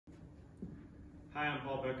Hi, I'm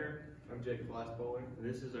Paul Becker. I'm Jake Glassbowler. And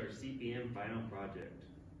this is our CPM Final Project.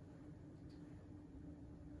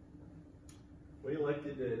 We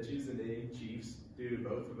elected to choose the name Chiefs due to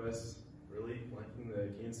both of us really liking the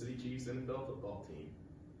Kansas City Chiefs NFL football team.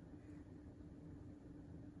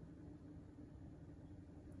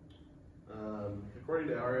 According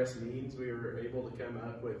to RS Means, we were able to come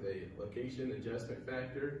up with a location adjustment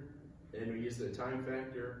factor, and we used a time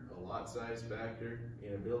factor, a lot size factor,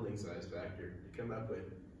 and a building size factor to come up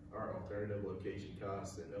with our alternative location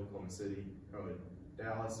costs in Oklahoma City, in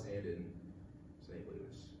Dallas, and in St.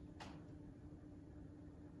 Louis.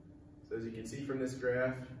 So as you can see from this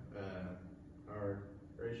graph, our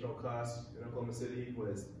original cost in Oklahoma City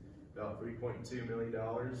was about $3.2 million.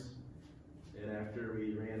 And after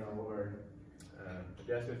we ran all of our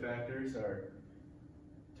adjustment factors, our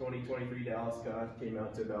 2023 Dallas cost came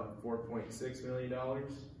out to about $4.6 million.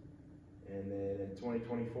 And then in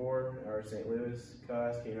 2024, our St. Louis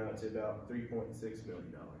cost came out to about $3.6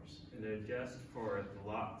 million. And to adjust for the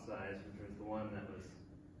lot size, which was the one that was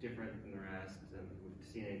different than the rest, and we've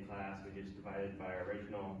seen in class, we just divided by our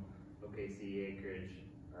original OKC acreage,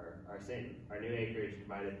 our new acreage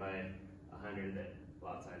divided by 100, that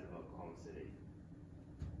lot size of Oklahoma City.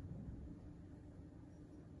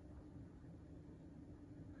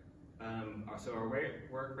 So our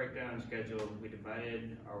work breakdown schedule, we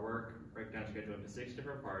divided our work breakdown schedule into 6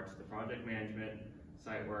 different parts: the project management,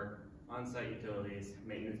 site work, on-site utilities,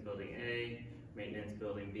 maintenance building A, maintenance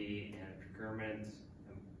building B, and procurement.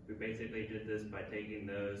 We basically did this by taking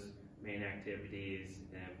those main activities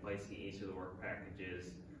and placing each of the work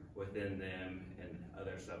packages within them and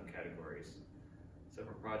other subcategories. So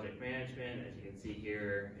for project management, as you can see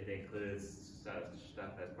here, it includes such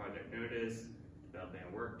stuff as project notice, developing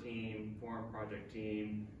a work team, form project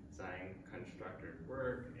team, design constructed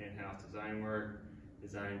work, in-house design work,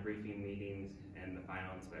 design briefing meetings, and the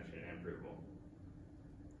final inspection and approval.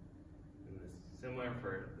 And this is similar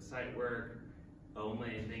for the site work. The only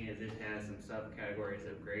thing is it has some subcategories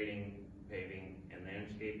of grading, paving, and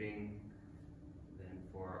landscaping. Then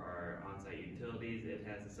for our on-site utilities, it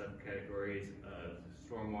has the subcategories of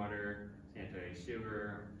stormwater, sanitary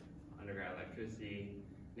sewer, underground electricity,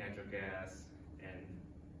 natural gas, and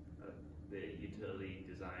the utility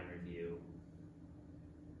design review.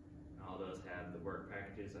 All those have the work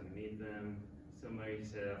packages underneath them. Similarly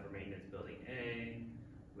set up for maintenance building A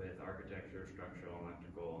with architecture, structural,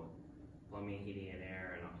 electrical, plumbing, heating, and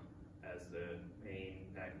air, and as the main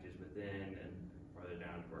packages within, and farther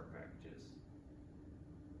down to work packages.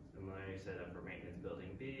 Similarly set up for maintenance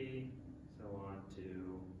building B, so on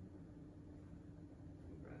to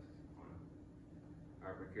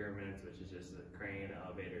our procurements, which is just the crane,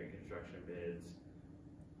 elevator, and construction bids,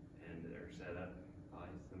 and they're set up probably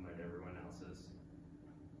similar to everyone else's.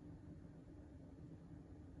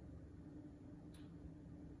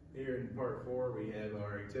 Here in part 4, we have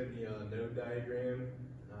our activity on node diagram.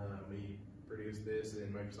 We produced this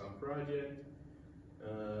in Microsoft Project.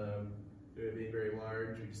 Due to it being very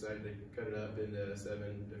large, we decided to cut it up into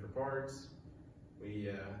 7 different parts. We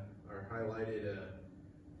are highlighted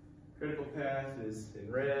critical path is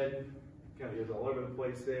in red, kind of goes all over the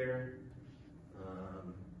place there.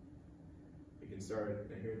 We can start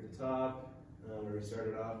here at the top, where we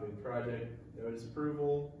started off with project notice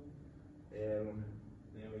approval, and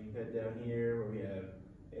then we head down here where we have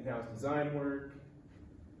in-house design work,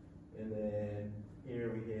 and then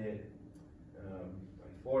here we hit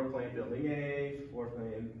like floor plan building A, floor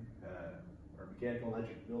plan, or mechanical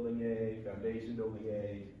electric building A, foundation building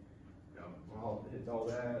A, hit all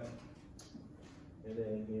that. And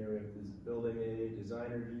then here we have this building A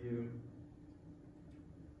design review.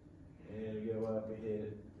 And we go up, we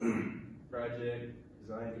hit project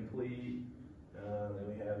design complete. Then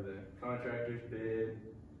we have the contractor's bid,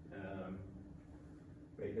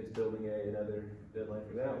 maintenance building A, another deadline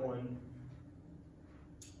for that one.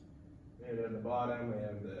 And at the bottom, we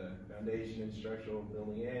have the foundation and structural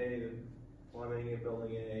building A, the plumbing at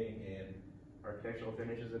building A, and architectural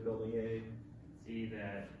finishes at building A. See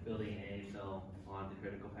that building A fell on the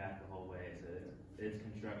critical path the whole way, so its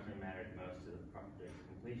construction mattered most to the project's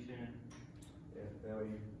completion. Yeah, now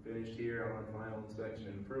we finished here on final inspection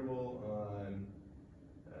and approval on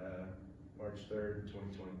March 3rd,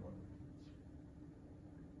 2021.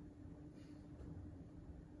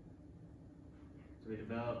 So we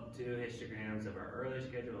developed 2 histograms of our early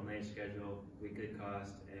schedule and late schedule, weekly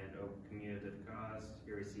cost, and cumulative cost.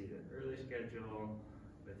 Here we see the early schedule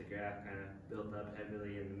with the graph kind of built up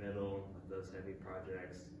heavily in the middle with those heavy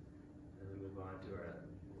projects. And then move on to our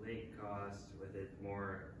late cost with it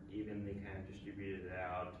more evenly kind of distributed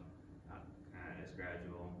out, kind of as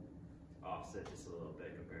gradual offset. offset just a little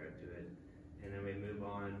bit compared to it. And then we move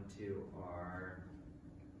on to our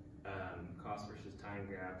cost versus time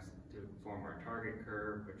graphs to form our target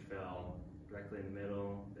curve, which fell directly in the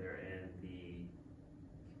middle there in the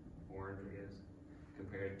orange, I guess,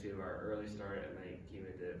 compared to our early start and the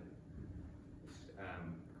cumulative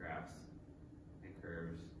graphs and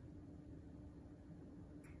curves.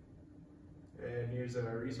 And here's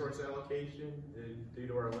our resource allocation. Due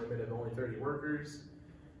to our limit of only 30 workers,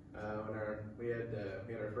 we had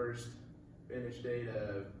our first finish date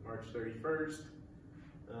of March 31st.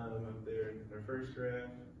 Up there in our first graph,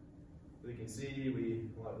 as you can see,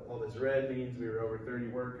 all this red means we were over 30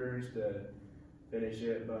 workers to finish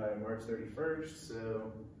it by March 31st.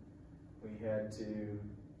 So we had to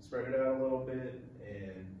spread it out a little bit,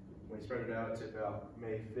 and when we spread it out to about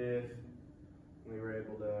May 5th, we were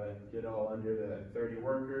able to get all under the 30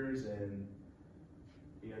 workers and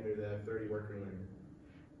be under the 30 worker limit.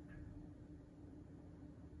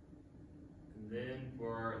 And then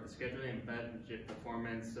for the scheduling and budget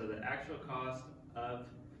performance, so the actual cost of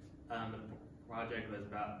the project was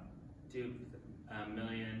about $2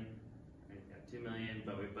 million,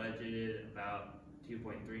 but we budgeted about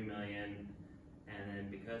 $2.3 million. And then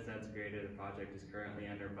because that's greater, the project is currently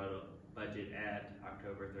under budget at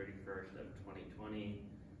October 31st of 2020.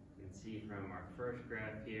 You can see from our first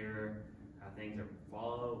graph here how things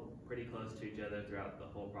follow pretty close to each other throughout the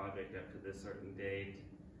whole project up to this certain date.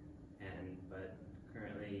 But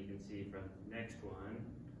currently you can see from the next one,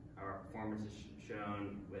 our performance is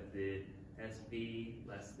shown with the SV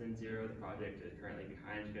less than 0, the project is currently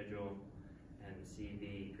behind schedule, and the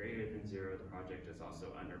CV greater than 0, the project is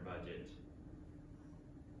also under budget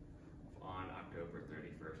on October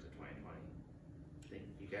 31st of 2020. Thank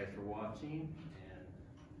you guys for watching, and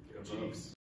go Chiefs.